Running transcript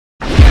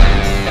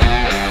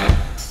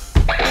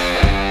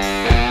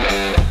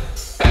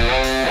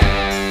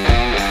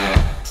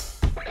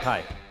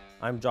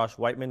I'm Josh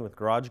Whiteman with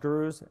Garage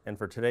Gurus, and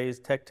for today's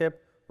tech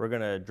tip, we're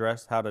going to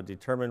address how to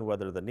determine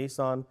whether the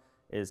Nissan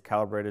is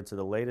calibrated to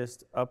the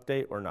latest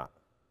update or not.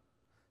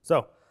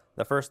 So,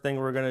 the first thing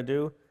we're going to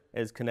do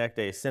is connect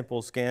a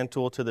simple scan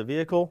tool to the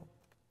vehicle.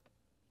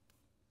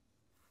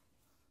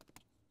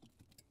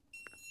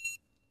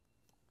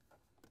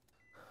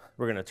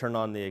 We're going to turn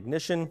on the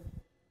ignition.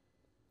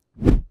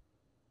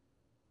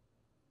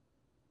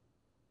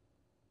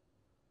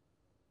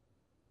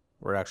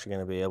 We're actually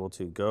going to be able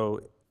to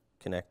go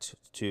connect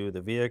to the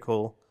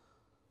vehicle,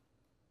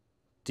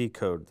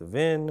 decode the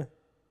VIN,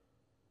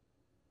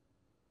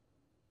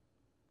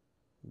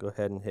 go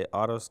ahead and hit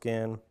auto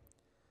scan.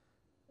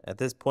 At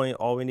this point,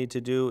 all we need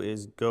to do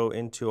is go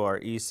into our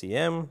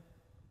ECM,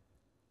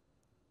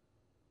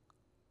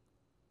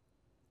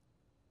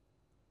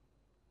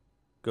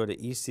 go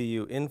to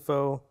ECU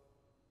info,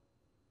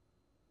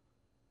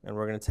 and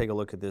we're going to take a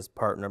look at this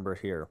part number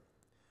here.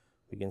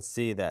 We can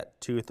see that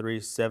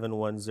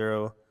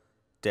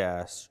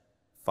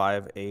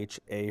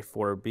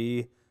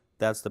 23710-5HA4B,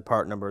 that's the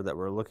part number that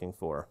we're looking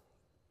for.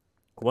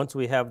 Once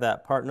we have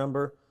that part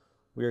number,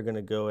 we are going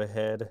to go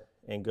ahead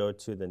and go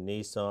to the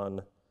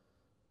Nissan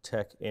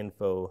Tech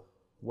Info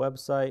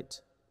website.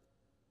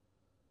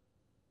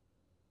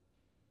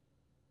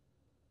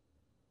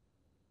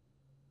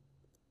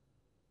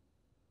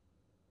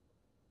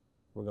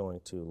 We're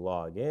going to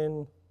log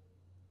in.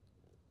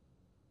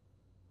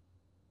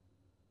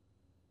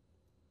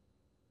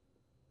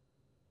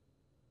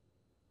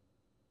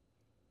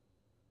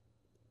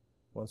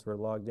 Once we're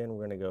logged in,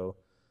 we're going to go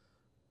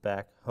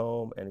back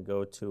home and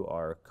go to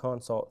our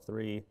Consult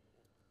 3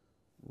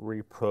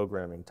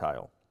 reprogramming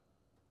tile.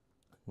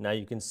 Now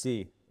you can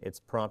see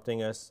it's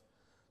prompting us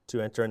to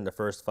enter in the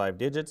first 5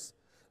 digits.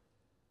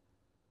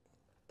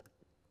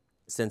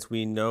 Since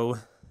we know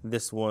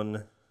this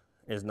one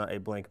is not a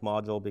blank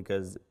module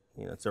because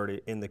it's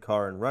already in the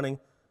car and running,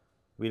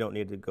 we don't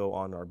need to go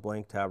on our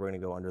blank tab. We're going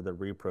to go under the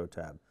repro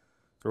tab.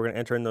 So we're going to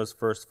enter in those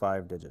first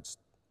 5 digits.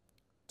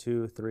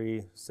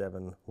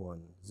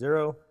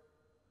 23710.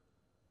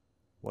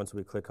 Once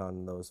we click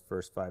on those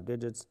first 5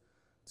 digits,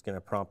 it's going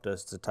to prompt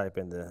us to type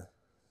in the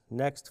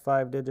next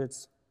 5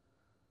 digits,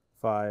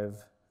 5HA4B.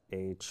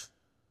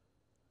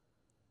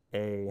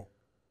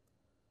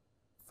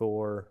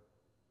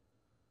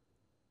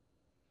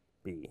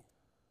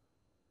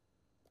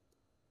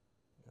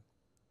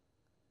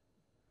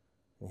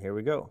 And here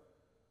we go.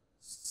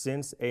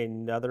 Since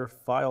another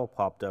file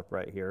popped up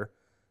right here,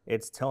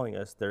 it's telling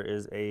us there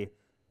is a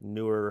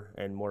newer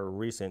and more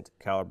recent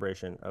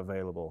calibration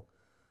available.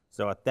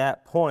 So at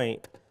that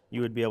point,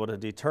 you would be able to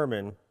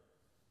determine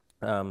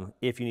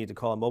if you need to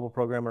call a mobile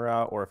programmer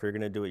out or if you're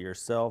going to do it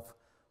yourself.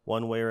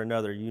 One way or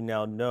another, you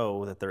now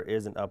know that there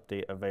is an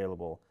update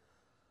available.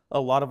 A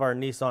lot of our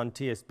Nissan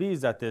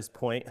TSBs at this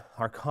point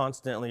are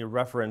constantly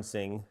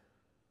referencing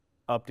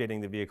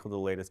updating the vehicle to the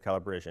latest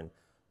calibration,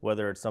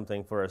 whether it's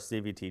something for a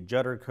CVT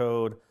judder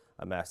code,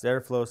 a mass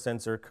airflow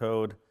sensor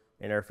code,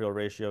 an air-fuel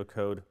ratio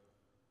code.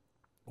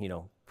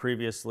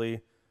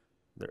 Previously,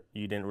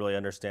 you didn't really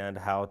understand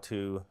how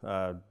to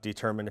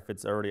determine if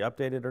it's already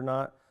updated or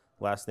not.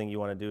 Last thing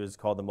you want to do is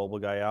call the mobile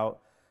guy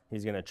out.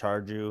 He's going to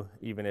charge you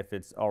even if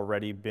it's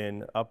already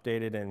been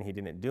updated and he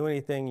didn't do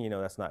anything.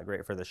 That's not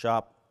great for the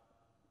shop.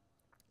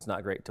 It's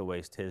not great to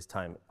waste his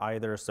time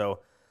either. So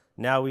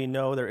now we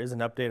know there is an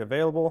update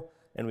available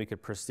and we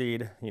could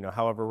proceed,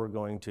 however we're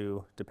going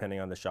to, depending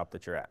on the shop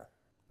that you're at.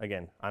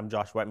 Again, I'm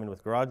Josh Whiteman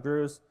with Garage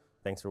Gurus.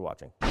 Thanks for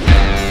watching.